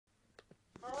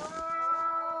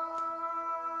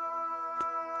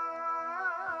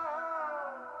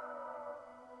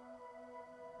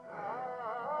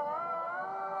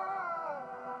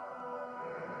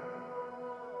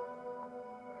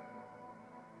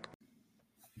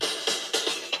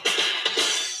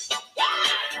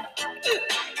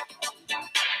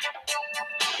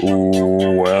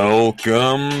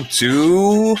Welcome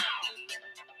to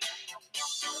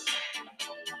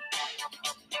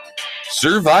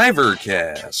Survivor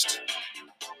Cast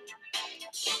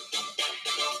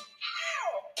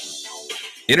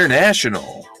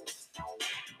International.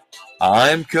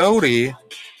 I'm Cody.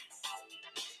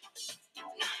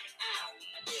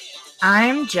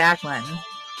 I'm Jacqueline.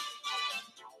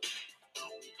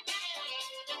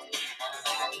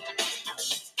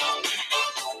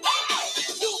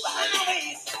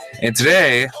 And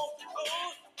today,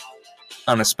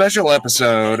 on a special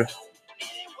episode,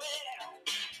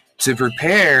 to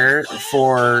prepare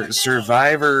for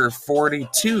Survivor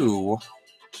 42,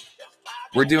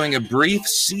 we're doing a brief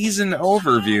season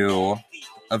overview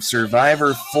of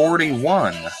Survivor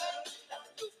 41.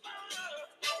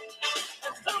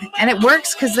 And it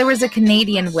works because there was a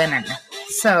Canadian winner.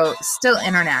 So, still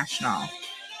international.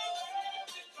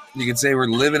 You could say we're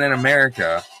living in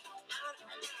America.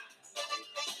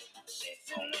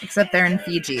 Except they're in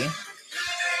Fiji.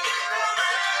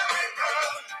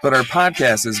 But our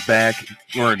podcast is back,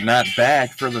 or not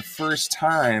back, for the first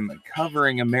time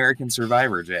covering American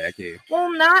Survivor, Jackie.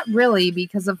 Well, not really,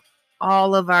 because of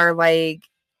all of our,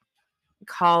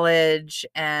 college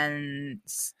and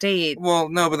state. Well,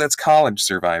 no, but that's college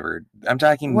Survivor. I'm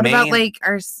talking What main... about,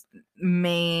 our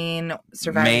main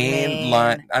Survivor?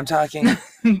 Line, I'm talking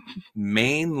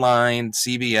mainline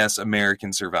CBS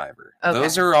American Survivor. Okay.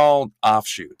 Those are all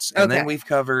offshoots. And Okay. then we've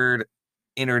covered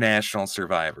International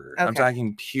Survivor. Okay. I'm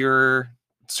talking pure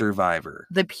Survivor.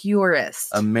 The purest.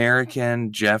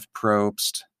 American, Jeff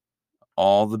Probst,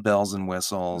 all the bells and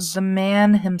whistles. The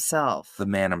man himself. The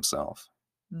man himself.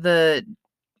 The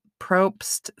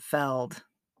Probstfeld.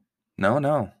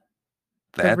 No.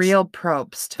 The real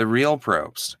Probst. The real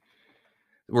Probst.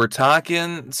 We're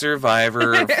talking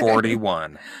Survivor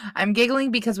 41. I'm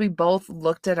giggling because we both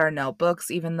looked at our notebooks,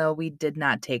 even though we did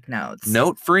not take notes.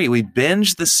 Note free. We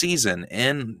binged the season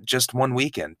in just one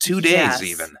weekend. 2 days, yes,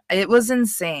 even. It was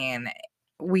insane.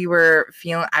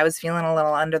 I was feeling a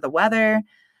little under the weather.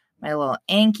 My little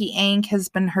anky ank has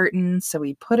been hurting, so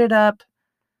we put it up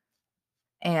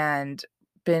and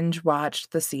binge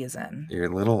watched the season. Your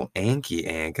little anky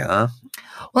ank, huh?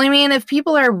 Well, I mean, if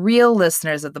people are real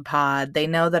listeners of the pod, they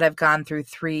know that I've gone through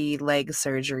 3 leg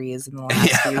surgeries in the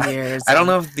last few years. I don't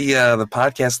know if the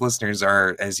podcast listeners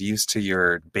are as used to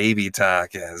your baby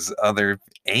talk as other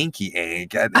anky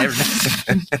ank.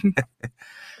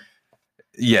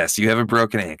 Yes, you have a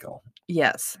broken ankle.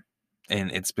 Yes.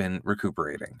 And it's been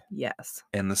recuperating. Yes.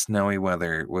 And the snowy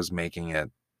weather was making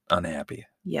it unhappy.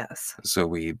 Yes. So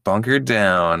we bunkered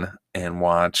down and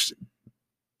watched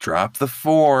Drop the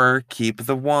 4, Keep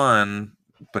the 1,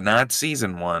 but not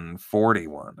season 1,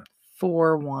 41.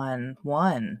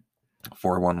 411.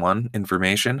 411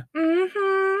 information.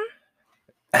 Mm-hmm.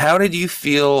 How did you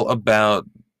feel about,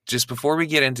 just before we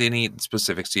get into any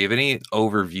specifics, do you have any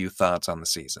overview thoughts on the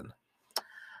season?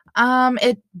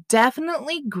 It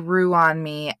definitely grew on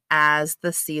me as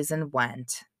the season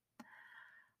went.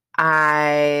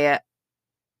 I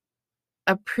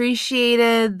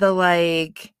appreciated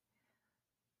the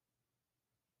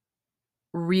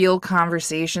real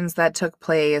conversations that took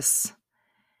place.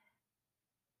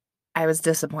 I was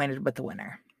disappointed with the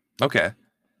winner. Okay.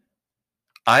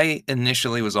 I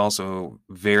initially was also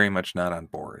very much not on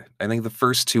board. I think the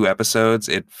first 2 episodes,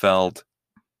 it felt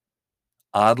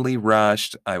oddly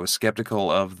rushed. I was skeptical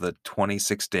of the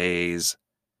 26 days.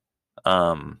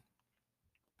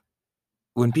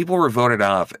 When people were voted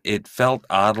off, it felt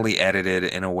oddly edited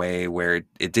in a way where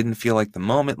it didn't feel like the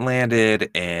moment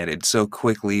landed, and it so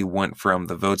quickly went from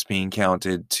the votes being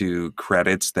counted to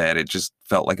credits that it just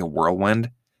felt like a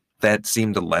whirlwind. That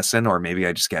seemed a lesson, or maybe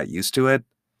I just got used to it.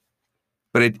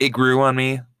 But it grew on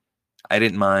me. I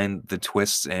didn't mind the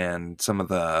twists and some of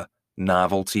the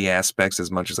novelty aspects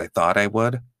as much as I thought I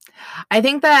would. I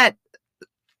think that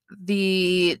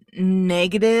the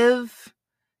negative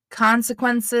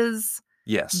consequences,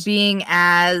 yes, being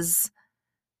as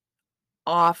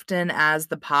often as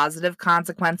the positive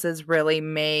consequences, really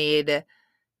made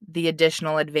the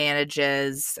additional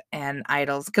advantages and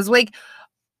idols. Because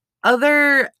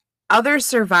other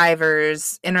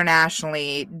survivors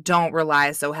internationally don't rely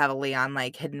so heavily on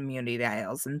hidden immunity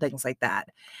idols and things like that.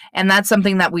 And that's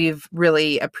something that we've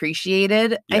really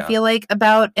appreciated, I feel like,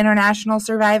 about international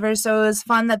survivors. So it was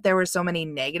fun that there were so many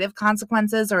negative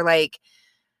consequences or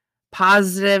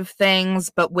positive things,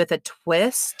 but with a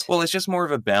twist. Well, it's just more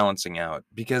of a balancing out,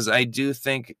 because I do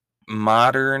think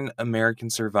modern American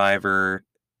Survivor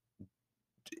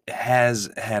has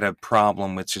had a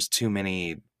problem with just too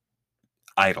many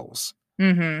idols.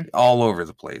 all over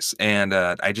the place. And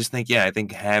I just think, I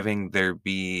think having there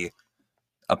be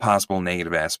a possible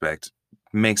negative aspect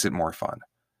makes it more fun.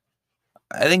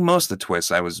 I think most of the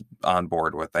twists I was on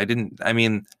board with.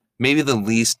 Maybe the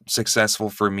least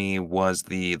successful for me was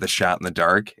the shot in the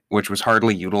dark, which was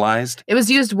hardly utilized. It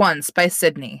was used once by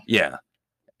Sydney. Yeah.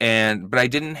 But I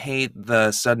didn't hate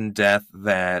the sudden death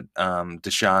that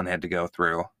Deshawn had to go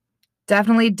through.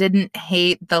 Definitely didn't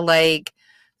hate the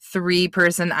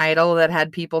 3-person idol that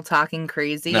had people talking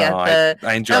crazy. No,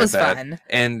 I enjoyed that. Was fun.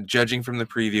 And judging from the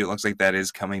preview, it looks like that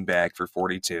is coming back for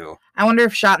 42. I wonder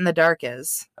if Shot in the Dark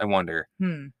is. I wonder.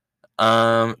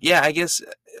 I guess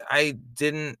I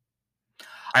didn't.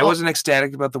 I wasn't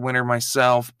ecstatic about the winner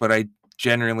myself, but I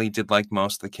generally did like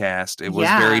most of the cast. It was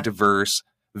very diverse,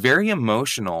 very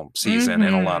emotional season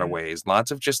in a lot of ways.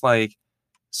 Lots of just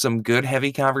some good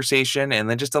heavy conversation, and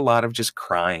then just a lot of just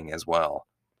crying as well.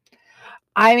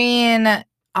 I mean,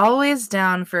 always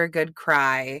down for a good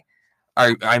cry.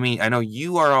 I know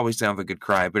you are always down for a good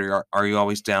cry, but are you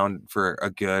always down for a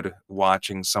good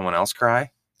watching someone else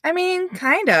cry? I mean,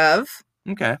 kind of.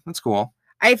 Okay, that's cool.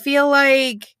 I feel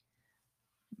like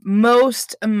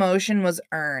most emotion was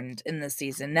earned in this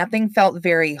season. Nothing felt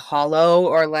very hollow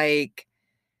or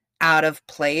out of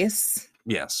place.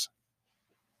 Yes.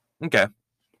 Okay.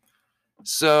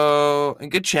 So,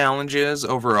 good challenges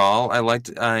overall. I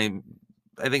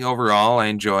think overall I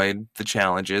enjoyed the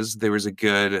challenges. There was a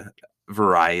good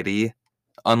variety.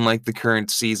 Unlike the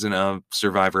current season of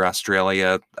Survivor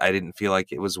Australia, I didn't feel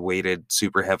like it was weighted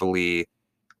super heavily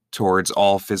towards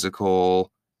all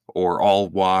physical or all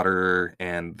water,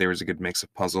 and there was a good mix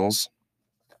of puzzles.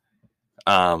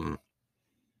 Do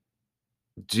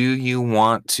you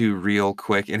want to real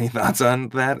quick any thoughts on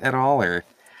that at all, or?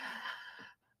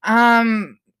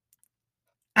 I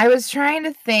was trying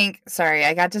to think. Sorry,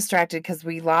 I got distracted because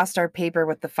we lost our paper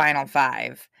with the final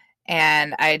 5,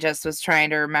 and I just was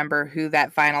trying to remember who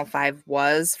that final 5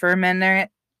 was for a minute.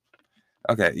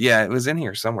 Okay, yeah, it was in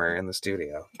here somewhere in the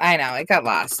studio. I know, it got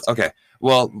lost. Okay,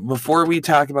 well, before we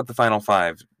talk about the final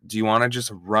 5, do you want to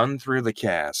just run through the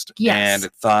cast? Yes.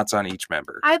 And thoughts on each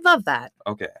member? I'd love that.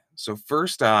 Okay, so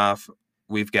first off,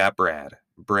 we've got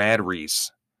Brad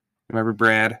Reese. Remember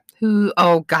Brad? Who?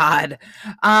 Oh, God.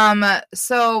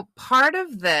 So part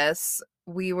of this,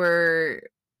 we were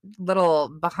little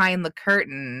behind the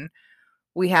curtain.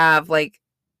 We have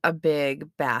a big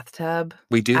bathtub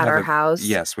we do at have our house.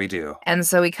 Yes, we do. And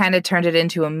so we kind of turned it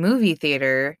into a movie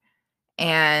theater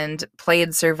and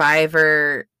played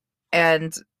Survivor,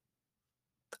 and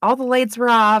all the lights were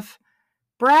off.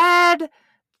 Brad,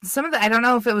 I don't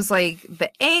know if it was the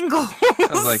angle.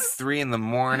 It was 3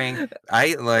 a.m.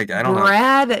 I don't know.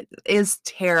 Brad is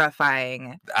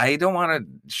terrifying. I don't want to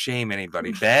shame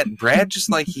anybody. Brad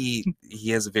just he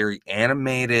has a very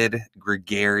animated,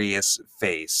 gregarious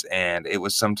face, and it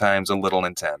was sometimes a little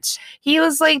intense. He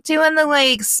was doing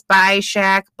the Spy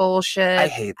Shack bullshit. I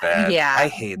hate that. Yeah. I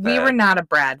hate that. We were not a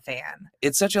Brad fan.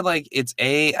 It's such a I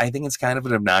think it's kind of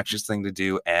an obnoxious thing to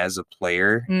do as a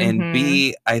player, and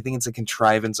B, I think it's a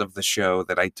contrivance of the show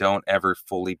that I don't ever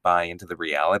fully buy into the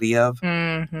reality of.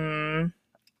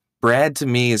 Brad to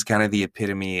me is kind of the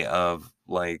epitome of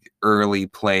early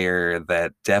player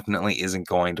that definitely isn't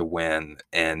going to win,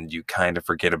 and you kind of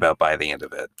forget about by the end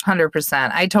of it.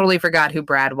 100%. I totally forgot who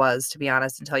Brad was, to be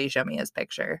honest, until you showed me his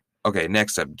picture. Okay,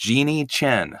 next up, Jeannie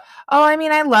Chen. Oh, I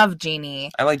mean, I love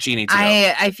Jeannie. I like Jeannie too.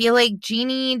 I feel like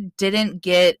Jeannie didn't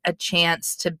get a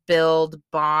chance to build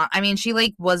bond. I mean, she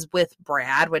was with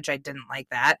Brad, which I didn't like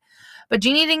that. But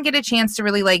Jeannie didn't get a chance to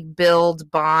really build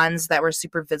bonds that were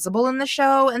super visible in the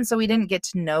show, and so we didn't get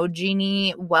to know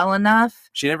Jeannie well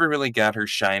enough. She never really got her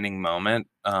shining moment.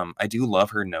 I do love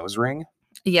her nose ring.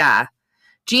 Yeah.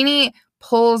 Jeannie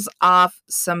pulls off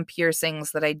some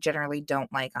piercings that I generally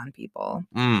don't like on people.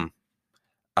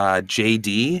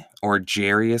 JD or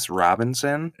Jarius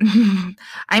Robinson.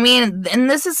 I mean, and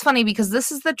this is funny because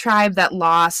this is the tribe that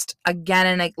lost again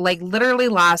and literally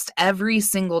lost every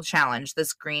single challenge.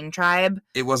 This green tribe.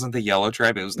 It wasn't the yellow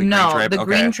tribe. It was the green tribe. No, the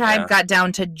green tribe got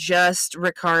down to just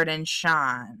Ricard and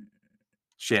Shan.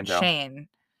 Shane.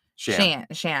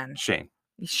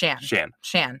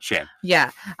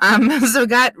 Yeah. So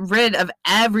got rid of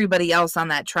everybody else on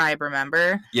that tribe,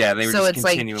 remember? Yeah, they were so just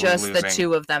continually just losing. The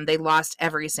 2 of them. They lost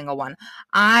every single one.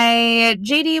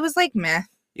 JD was meh.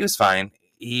 He was fine.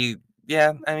 He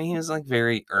was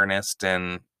very earnest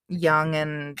and young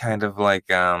and kind of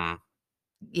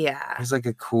yeah. He's a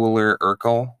cooler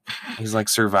Urkel. He's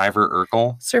Survivor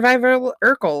Urkel. Survivor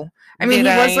Urkel. I mean, he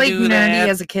was nerdy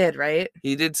as a kid, right?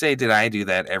 He did say, "Did I do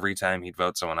that?" every time he'd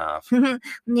vote someone off. Did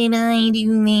I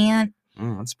do that?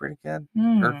 That's pretty good.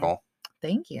 Urkel.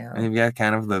 Thank you. And you've got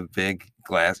kind of the big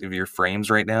glass. If your frames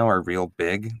right now are real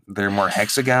big, they're more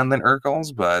hexagon than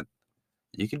Urkel's, but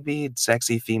you could be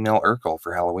sexy female Urkel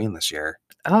for Halloween this year.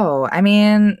 Oh, I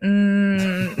mean,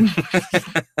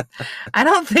 I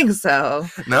don't think so.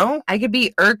 No? I could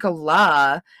be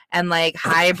Urkela and like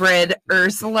hybrid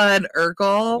Ursula and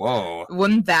Urkel. Whoa.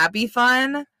 Wouldn't that be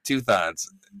fun? 2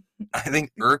 thoughts. I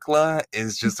think Urkla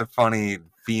is just a funny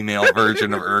female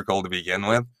version of Urkel to begin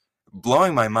with.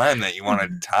 Blowing my mind that you want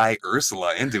to tie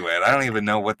Ursula into it. I don't even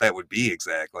know what that would be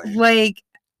exactly. Like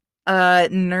a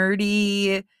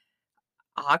nerdy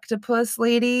octopus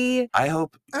lady. I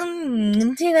hope.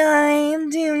 Did I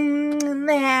do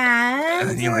that? And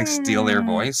then you like steal their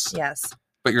voice? Yes.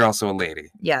 But you're also a lady.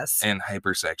 Yes. And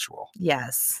hypersexual.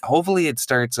 Yes. Hopefully it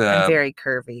starts... I'm very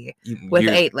curvy. With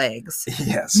 8 legs.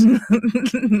 Yes.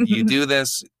 You do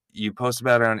this, you post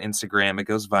about it on Instagram, it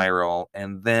goes viral,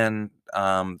 and then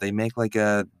they make like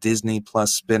a Disney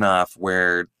Plus spinoff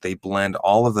where they blend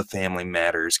all of the Family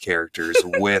Matters characters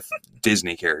with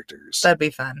Disney characters. That'd be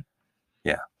fun.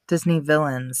 Yeah. Disney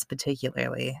villains,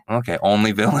 particularly. Okay,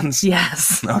 only villains?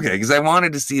 Yes. Okay, because I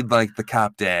wanted to see like the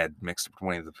cop dad mixed with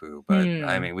Winnie the Pooh, but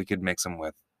I mean, we could mix him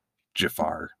with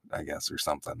Jafar, I guess, or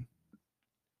something.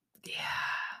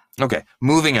 Yeah. Okay,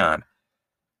 moving on.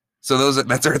 So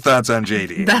that's our thoughts on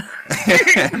JD.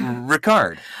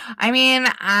 Ricard. I mean,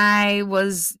 I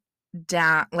was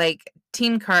down, like,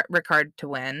 Team Ricard to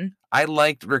win. I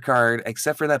liked Ricard,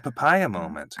 except for that papaya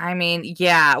moment. I mean,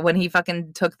 yeah, when he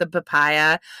fucking took the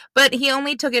papaya, but he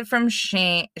only took it from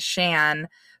Shan,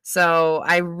 so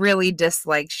I really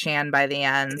disliked Shan by the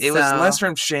end. It was less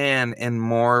from Shan and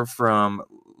more from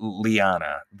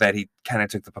Liana that he kind of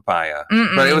took the papaya.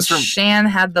 But it was from Shan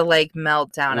had the like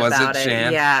meltdown about it.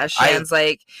 Shan? Yeah, Shan's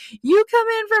like, you come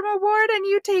in from a ward and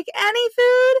you take any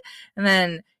food? And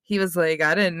then he was like,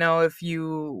 I didn't know if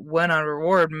you went on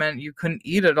reward meant you couldn't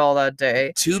eat it all that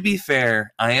day. To be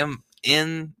fair, I am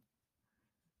in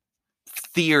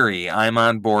theory, I'm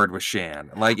on board with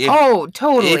Shan. Like,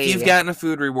 totally. If you've gotten a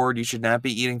food reward, you should not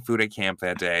be eating food at camp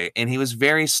that day. And he was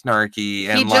very snarky.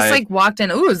 And he just like walked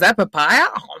in. Ooh, is that papaya?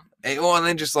 And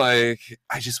then just like,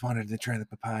 I just wanted to try the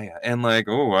papaya. And like,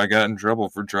 oh, I got in trouble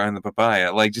for trying the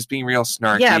papaya. Like, just being real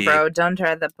snarky. Yeah, bro, don't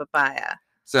try the papaya.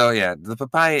 So, yeah, the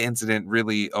papaya incident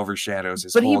really overshadows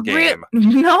his whole game.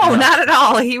 No, not at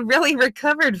all. He really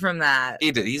recovered from that.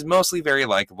 He did. He's mostly very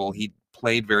likable. He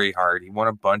played very hard. He won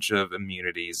a bunch of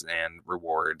immunities and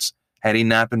rewards. Had he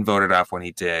not been voted off when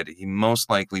he did, he most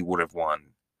likely would have won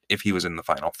if he was in the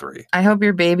final 3. I hope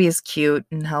your baby is cute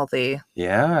and healthy.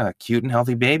 Yeah, cute and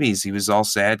healthy babies. He was all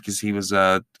sad because he was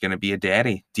going to be a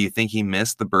daddy. Do you think he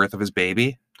missed the birth of his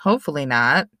baby? Hopefully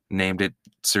not. Named it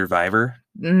Survivor?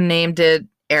 Named it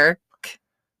Eric.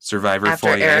 Survivor after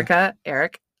Foyer. Erica.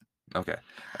 Eric. Okay.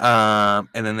 And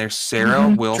then there's Sarah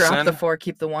Wilson. Drop the 4,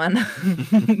 keep the 1.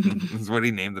 That's what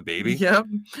he named the baby? Yep.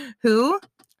 Who?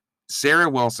 Sarah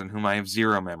Wilson, whom I have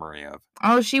zero memory of.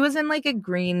 Oh, she was in like a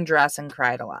green dress and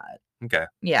cried a lot. Okay.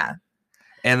 Yeah.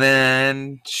 And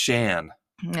then Shan.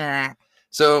 Nah.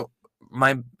 So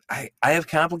I have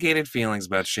complicated feelings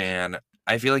about Shan.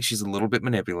 I feel like she's a little bit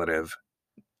manipulative.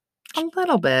 A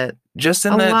little bit. Just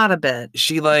in a lot of bit.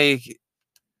 She like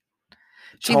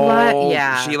she lied.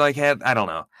 Yeah. She like had, I don't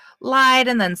know, lied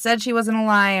and then said she wasn't a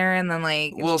liar and then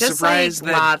like just surprised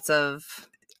like that, lots of.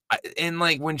 And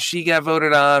like when she got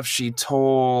voted off, she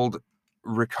told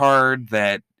Ricard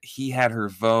that he had her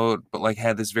vote, but like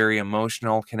had this very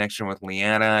emotional connection with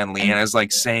Liana, and Liana's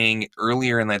like saying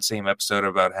earlier in that same episode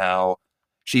about how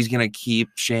she's going to keep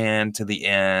Shan to the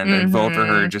end and vote for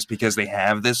her just because they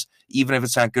have this, even if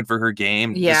it's not good for her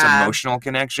game, this emotional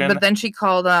connection. But then she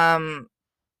called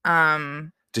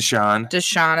Deshawn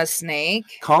a snake.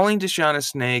 Calling Deshawn a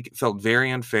snake felt very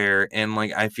unfair, and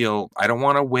like I don't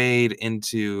want to wade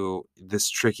into this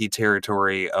tricky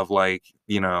territory of like,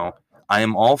 you know, I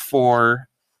am all for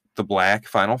the Black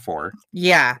Final 4.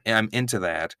 Yeah. And I'm into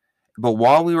that. But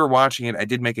while we were watching it, I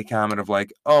did make a comment of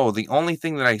like, oh, the only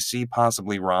thing that I see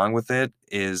possibly wrong with it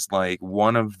is like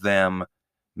one of them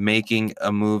making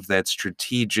a move that's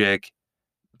strategic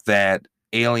that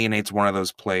alienates one of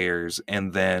those players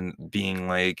and then being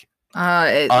like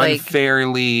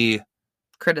unfairly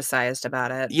criticized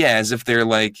about it. Yeah, as if they're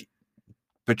like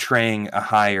betraying a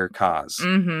higher cause.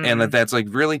 And that's like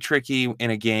really tricky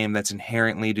in a game that's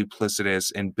inherently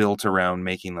duplicitous and built around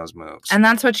making those moves. And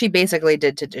that's what she basically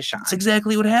did to Deshawn. That's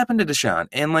exactly what happened to Deshawn.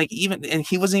 And like and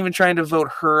he wasn't even trying to vote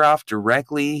her off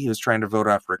directly. He was trying to vote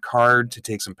off Ricard to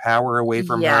take some power away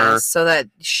from her. So that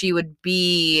she would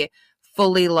be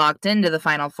fully locked into the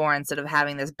Final Four instead of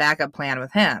having this backup plan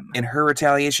with him. And her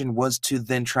retaliation was to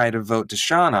then try to vote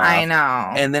Deshaun off. I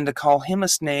know. And then to call him a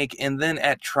snake, and then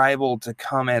at Tribal to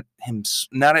come at him,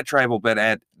 not at Tribal, but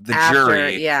at the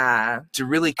jury. Yeah. To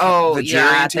really the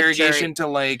jury interrogation the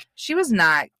jury. To She was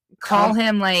not... Call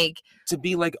him to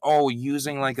be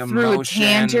using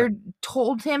emotion.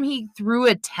 Told him he threw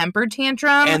a temper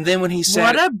tantrum. And then when he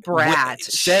said, what a brat.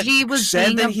 She was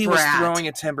said that he was throwing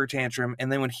a temper tantrum.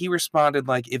 And then when he responded,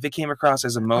 if it came across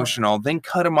as emotional, then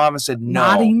cut him off and said, no,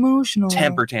 not emotional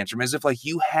temper tantrum, as if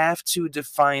you have to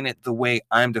define it the way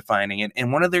I'm defining it.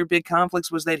 And one of their big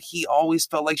conflicts was that he always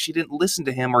felt like she didn't listen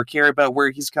to him or care about where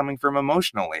he's coming from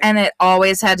emotionally. And it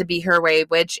always had to be her way,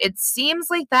 which it seems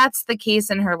like that's the case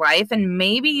in her life. And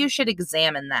maybe you should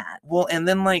examine that. Well, and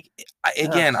then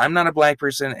again, I'm not a black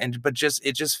person, but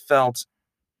it just felt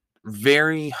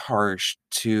very harsh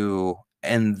to,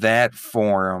 in that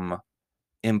forum,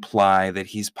 imply that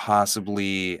he's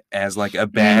possibly as a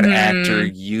bad actor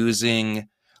using,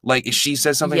 she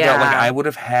says something about I would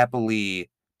have happily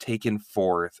taken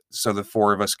fourth, so the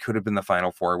four of us could have been the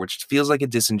Final Four, which feels like a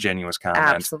disingenuous comment.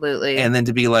 Absolutely. And then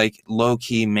to be low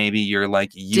key, maybe you're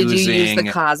using. Did you use the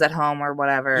cause at home or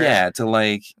whatever? Yeah,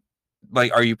 to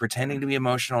are you pretending to be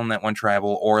emotional in that one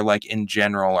Tribal, or in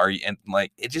general, are you? And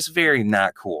it's just very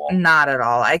not cool. Not at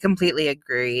all. I completely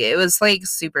agree. It was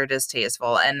super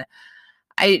distasteful, and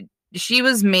she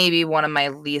was maybe one of my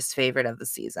least favorite of the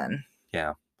season.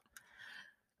 Yeah.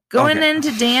 Going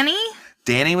into Danny.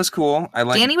 Danny was cool.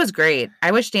 Danny was great.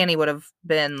 I wish Danny would have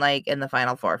been in the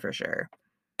Final Four for sure.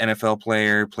 NFL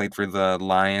player, played for the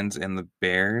Lions and the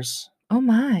Bears. Oh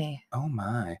my.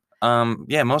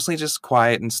 Yeah, mostly just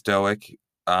quiet and stoic,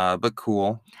 but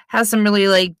cool. Has some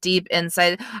really deep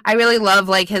insight. I really love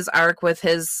his arc with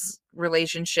his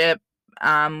relationship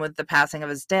with the passing of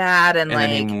his dad, and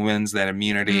then he wins that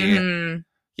immunity. Mm-hmm.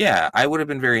 Yeah, I would have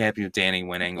been very happy with Danny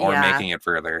winning or making it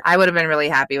further. I would have been really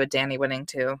happy with Danny winning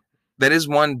too. That is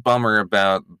one bummer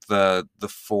about the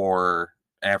four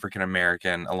African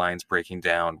American alliance breaking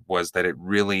down, was that it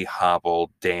really hobbled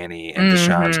Danny and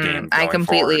Deshaun's game. I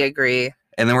completely agree.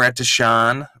 And then we're at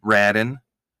Deshaun Radin.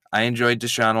 I enjoyed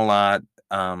Deshaun a lot.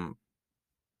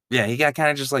 Yeah, he got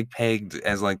kind of just pegged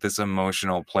as this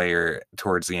emotional player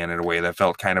towards the end in a way that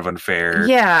felt kind of unfair.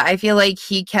 Yeah, I feel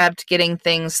he kept getting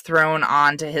things thrown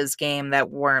onto his game that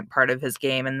weren't part of his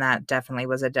game, and that definitely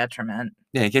was a detriment.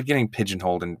 Yeah, he kept getting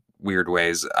pigeonholed in weird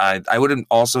ways. I would have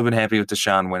also been happy with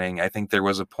Deshaun winning. I think there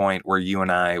was a point where you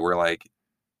and I were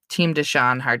Team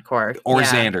Deshaun hardcore. Or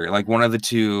Xander. One of the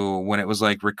two, when it was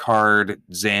Ricard,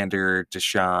 Xander,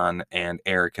 Deshaun, and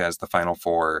Erica as the Final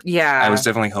Four. Yeah. I was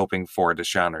definitely hoping for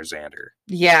Deshaun or Xander.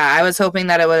 Yeah, I was hoping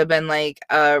that it would have been a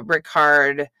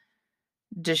Ricard,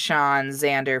 Deshaun,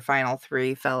 Xander Final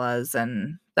Three fellas,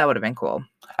 and that would have been cool.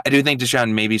 I do think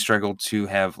Deshaun maybe struggled to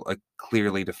have a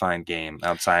clearly defined game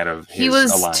outside of his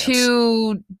alliance.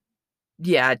 Too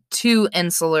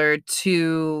insular,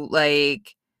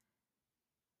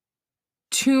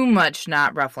 too much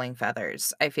not ruffling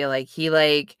feathers. I feel he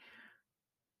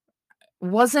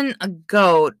wasn't a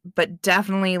goat, but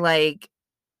definitely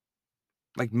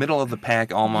middle of the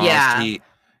pack almost.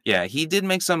 Yeah. He did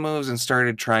make some moves and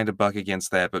started trying to buck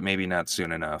against that, but maybe not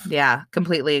soon enough. Yeah,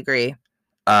 completely agree.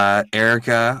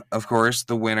 Erica, of course,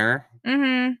 the winner.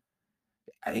 Mm-hmm.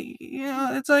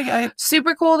 It's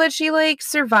super cool that she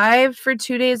survived for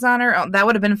 2 days on her own. That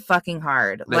would have been fucking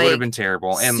hard. That would have been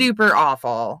terrible and super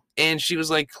awful. And she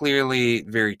was clearly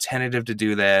very tentative to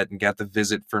do that, and got the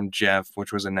visit from Jeff,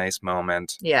 which was a nice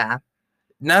moment. Yeah.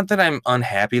 Not that I'm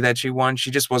unhappy that she won. She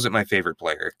just wasn't my favorite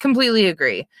player. Completely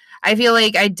agree. I feel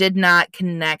I did not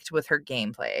connect with her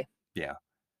gameplay. Yeah.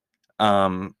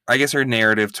 I guess her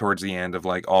narrative towards the end of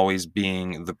always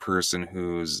being the person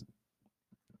who's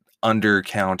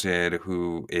undercounted,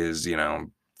 who is,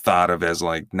 thought of as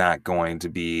not going to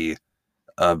be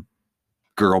a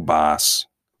girl boss,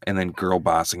 and then girl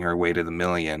bossing her way to the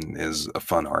million is a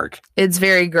fun arc. It's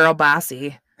very girl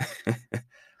bossy.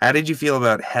 How did you feel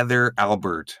about Heather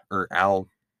Albert or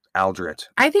Aldrit?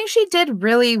 I think she did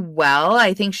really well.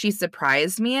 I think she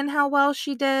surprised me in how well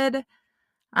she did.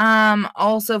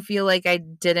 Also feel I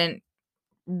didn't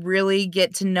really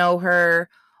get to know her.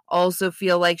 Also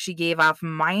feel she gave off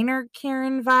minor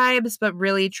Karen vibes, but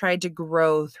really tried to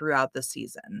grow throughout the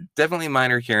season. Definitely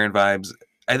minor Karen vibes.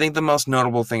 I think the most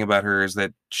notable thing about her is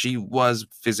that she was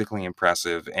physically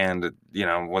impressive and,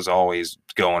 was always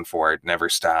going for it, never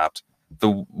stopped. The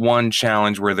one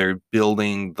challenge where they're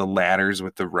building the ladders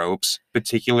with the ropes,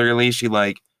 particularly, she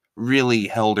really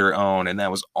held her own, and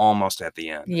that was almost at the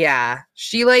end. Yeah.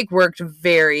 She worked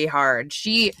very hard.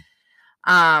 She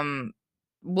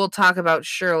we'll talk about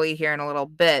Shirley here in a little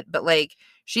bit, but like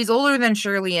she's older than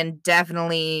Shirley and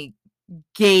definitely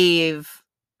gave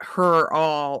her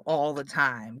all the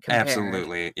time compared.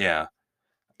 Absolutely, yeah.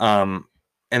 And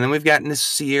then we've got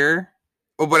Naseer.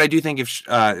 Oh, but I do think if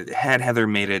had Heather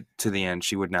made it to the end,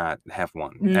 she would not have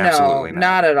won. No, absolutely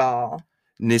not at all.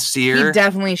 Naseer, he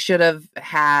definitely should have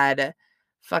had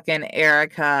fucking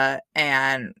Erica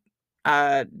and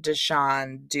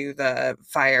Deshawn do the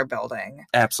fire building.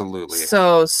 Absolutely.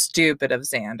 So stupid of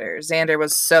Xander. Xander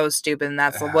was so stupid, and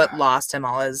that's what lost him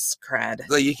all his cred.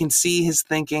 Like, you can see his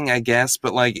thinking, I guess,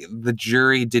 but like the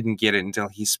jury didn't get it until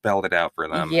he spelled it out for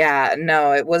them. Yeah,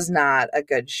 no, it was not a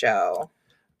good show.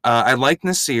 I liked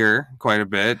Naseer quite a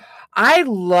bit. I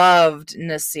loved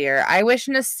Naseer. I wish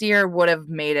Naseer would have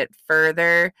made it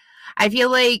further. I feel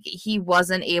like he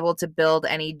wasn't able to build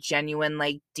any genuine,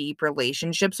 like, deep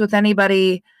relationships with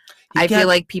anybody. I feel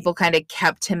like people kind of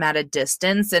kept him at a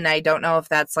distance, and I don't know if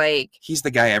that's like... He's the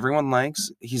guy everyone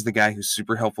likes. He's the guy who's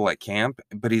super helpful at camp,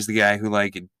 but he's the guy who,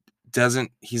 like,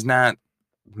 he's not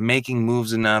making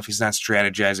moves enough. He's not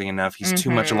strategizing enough. He's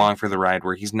too much along for the ride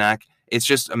where he's not... It's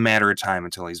just a matter of time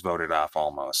until he's voted off,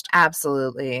 almost.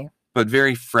 Absolutely. But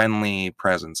very friendly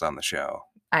presence on the show.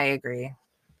 I agree.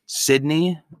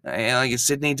 Sydney,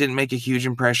 Sydney didn't make a huge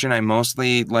impression. I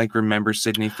mostly remember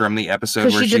Sydney from the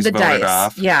episode where she's voted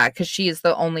off. Yeah, because she is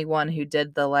the only one who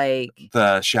did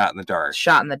the shot in the dark.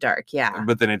 Shot in the dark, yeah.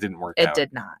 But then it didn't work out. It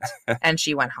did not. And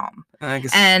she went home.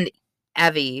 And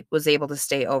Evie was able to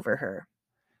stay over her.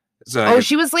 So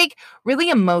she was really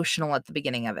emotional at the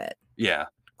beginning of it. Yeah.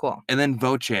 Cool. And then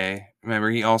Voce, remember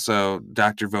he also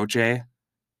Dr. Voce.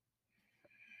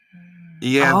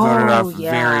 Yeah, voted off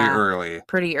very early.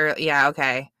 Pretty early. Yeah,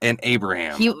 okay. And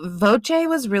Abraham. Voce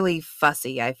was really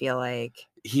fussy, I feel like.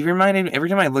 He reminded me, every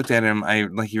time I looked at him,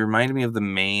 he reminded me of the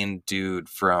main dude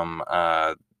from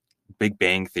Big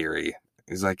Bang Theory.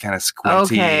 He's kind of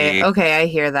squinty. Okay, I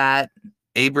hear that.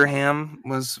 Abraham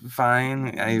was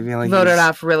fine. I feel like voted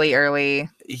off really early.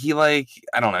 He I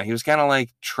don't know. He was kind of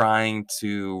trying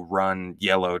to run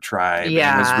Yellow Tribe.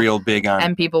 Yeah, and was real big on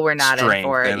and people were not in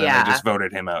for it. And then they just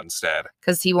voted him out instead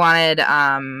because he wanted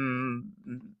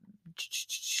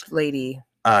lady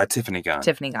Tiffany Gunn.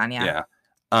 Tiffany Gunn, yeah. Yeah.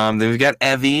 Then we've got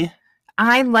Evie.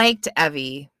 I liked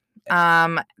Evie.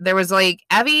 There was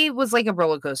Evie was a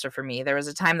roller coaster for me. There was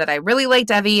a time that I really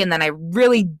liked Evie, and then I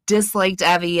really disliked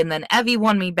Evie, and then Evie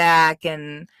won me back.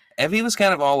 And Evie was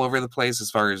kind of all over the place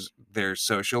as far as their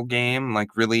social game,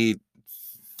 really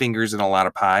fingers in a lot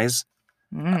of pies,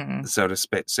 so to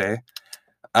say.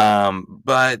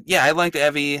 But yeah, I liked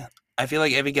Evie. I feel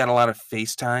like Evie got a lot of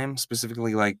FaceTime,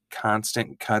 specifically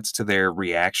constant cuts to their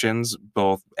reactions,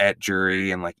 both at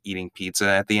jury and eating pizza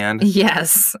at the end.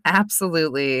 Yes,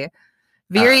 absolutely.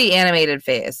 Very animated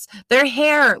face. Their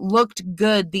hair looked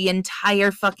good the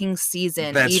entire fucking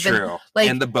season. That's true.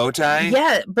 And the bow tie?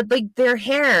 Yeah, but their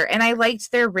hair, and I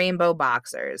liked their rainbow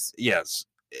boxers. Yes.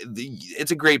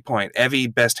 It's a great point. Evie,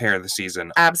 best hair of the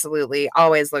season. Absolutely.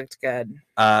 Always looked good.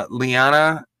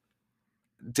 Liana,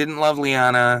 didn't love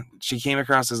Liana. She came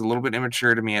across as a little bit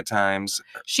immature to me at times.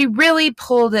 She really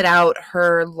pulled it out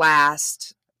her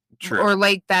last... True. Or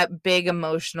that big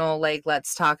emotional,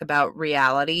 let's talk about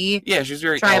reality. Yeah, she's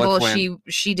very tribal. Eloquent.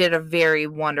 She did a very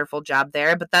wonderful job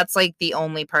there, but that's the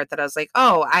only part that I was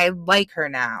oh, I like her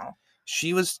now.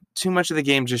 She was too much of the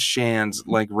game just Shan's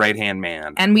right-hand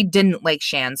man. And we didn't like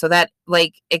Shan, so that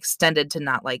extended to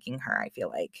not liking her, I feel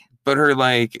like. But her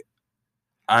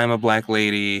I'm a black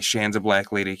lady, Shan's a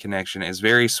black lady connection is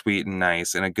very sweet and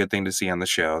nice and a good thing to see on the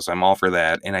show, so I'm all for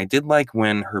that. And I did like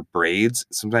when her braids,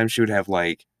 sometimes she would have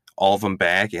all of them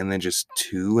back and then just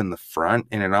two in the front,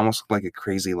 and it almost looked like a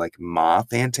crazy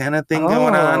moth antenna thing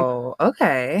going on. Oh,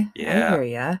 okay. Yeah. I hear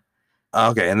ya.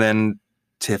 Okay, and then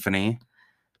Tiffany,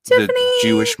 the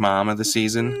Jewish mom of the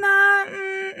season.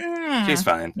 She's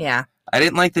fine. Yeah. I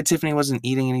didn't like that Tiffany wasn't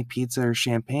eating any pizza or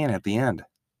champagne at the end.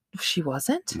 She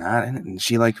wasn't? Not, and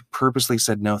she purposely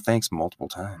said no thanks multiple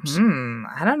times.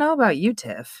 I don't know about you,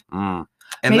 Tiff. And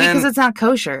maybe because it's not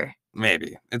kosher.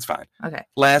 Maybe. It's fine. Okay.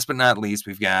 Last but not least,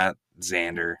 we've got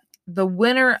Xander. The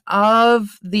winner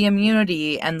of the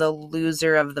immunity and the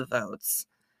loser of the votes.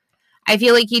 I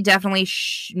feel like he definitely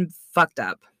fucked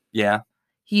up. Yeah.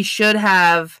 He should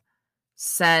have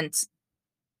sent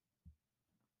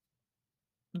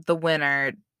the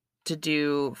winner to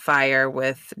do fire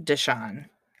with Deshawn,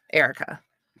 Erica.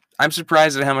 I'm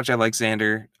surprised at how much I like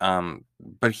Xander,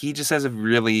 but he just has a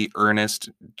really earnest,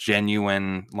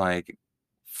 genuine,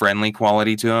 friendly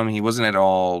quality to him. He wasn't at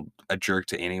all a jerk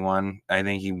to anyone. I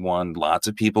think he won lots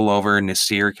of people over.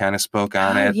 Nasir kind of spoke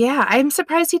on it. Yeah, I'm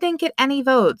surprised he didn't get any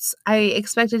votes. I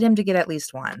expected him to get at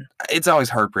least one. It's always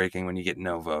heartbreaking when you get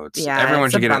no votes. Yeah, everyone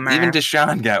should get bummer. Even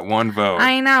Deshaun got one vote.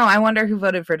 I know. I wonder who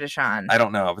voted for Deshaun. I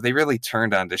don't know, but they really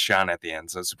turned on Deshaun at the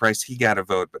end, so I'm surprised he got a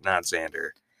vote, but not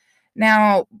Xander.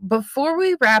 Now, before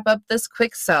we wrap up this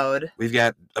quick sode, we've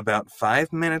got about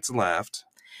 5 minutes left.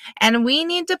 And we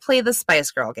need to play the Spice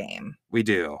Girl game. We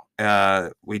do.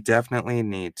 We definitely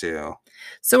need to.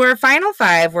 So our final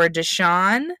 5 were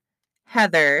Deshaun,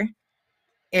 Heather,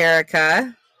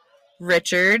 Erica,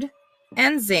 Richard,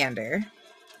 and Xander.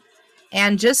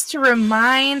 And just to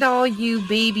remind all you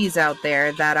babies out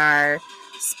there that our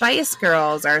Spice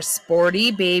Girls are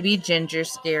Sporty, Baby, Ginger,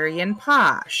 Scary, and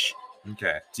Posh.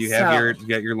 Okay. Do you have you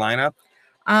got your lineup?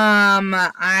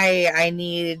 I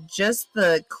need just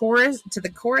the chorus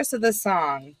of the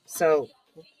song. So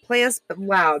play us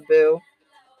loud, boo.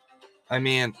 I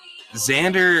mean,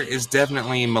 Xander is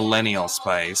definitely millennial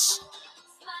Spice.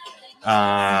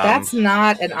 That's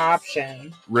not an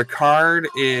option. Ricard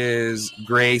is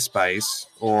gray Spice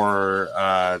or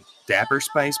Dapper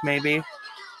Spice, maybe.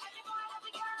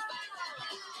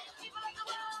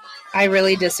 I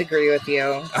really disagree with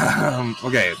you.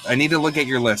 Okay, I need to look at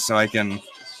your list so I can.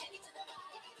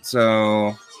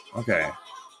 So, okay.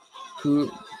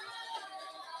 Who?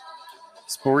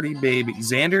 Sporty Baby.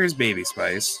 Xander is Baby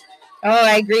Spice. Oh,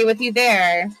 I agree with you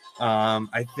there.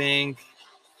 I think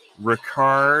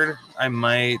Ricard, I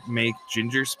might make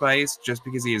Ginger Spice just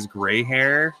because he has gray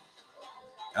hair.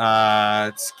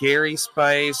 Scary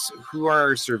Spice. Who are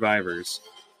our survivors?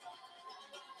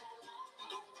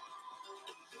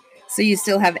 So you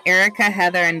still have Erica,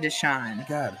 Heather, and Deshaun.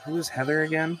 God, who is Heather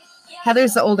again?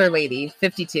 Heather's the older lady,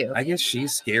 52. I guess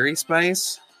she's Scary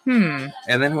Spice. And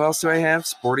then who else do I have?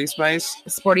 Sporty Spice?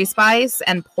 Sporty Spice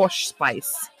and Posh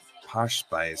Spice. Posh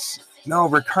Spice. No,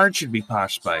 Ricard should be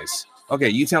Posh Spice. Okay,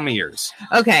 you tell me yours.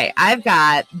 Okay, I've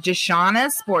got Deshaun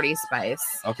as Sporty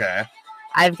Spice. Okay.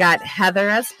 I've got Heather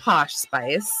as Posh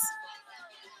Spice.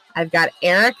 I've got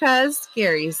Erica as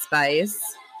Scary Spice.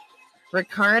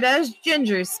 Ricard as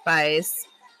Ginger Spice.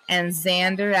 And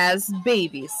Xander as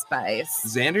Baby Spice.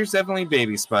 Xander's definitely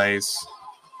Baby Spice.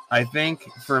 I think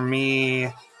for me,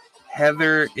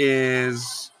 Heather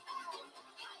is...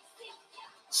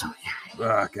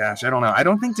 Oh, gosh, I don't know. I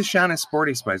don't think Deshaun is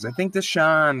Sporty Spice. I think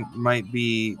Deshaun might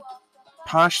be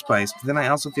Posh Spice, but then I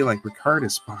also feel like Ricard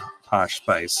is Posh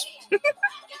Spice.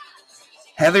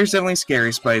 Heather's definitely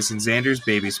Scary Spice, and Xander's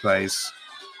Baby Spice.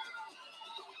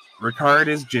 Ricard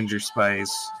is Ginger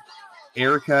Spice.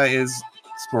 Erica is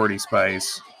Sporty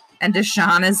Spice. And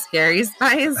Deshaun is Scary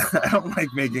Spice? I don't like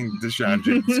making Deshaun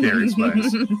Scary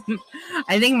Spice.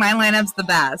 I think my lineup's the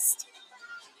best.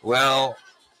 Well,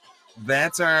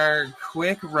 that's our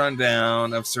quick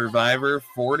rundown of Survivor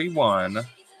 41.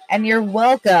 And you're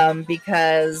welcome,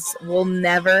 because we'll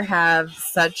never have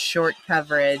such short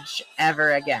coverage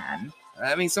ever again.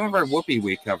 I mean, some of our Whoopi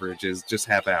Week coverage is just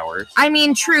half hour. I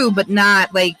mean, true, but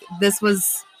not like this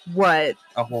was what?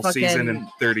 A whole season in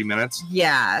 30 minutes?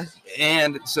 Yeah.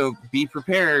 And so be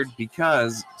prepared,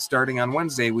 because starting on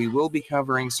Wednesday, we will be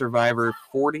covering Survivor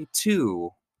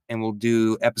 42, and we'll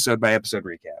do episode by episode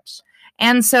recaps.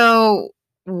 And so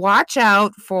watch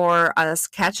out for us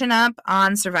catching up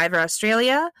on Survivor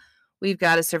Australia. We've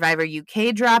got a Survivor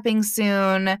UK dropping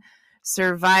soon.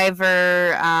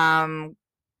 Survivor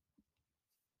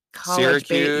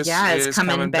Syracuse is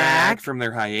coming back from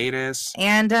their hiatus.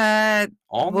 And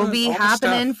we'll be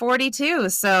hopping in 42.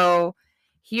 So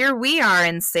here we are,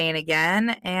 insane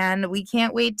again. And we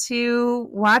can't wait to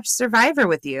watch Survivor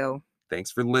with you.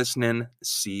 Thanks for listening.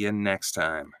 See you next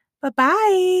time.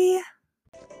 Bye-bye.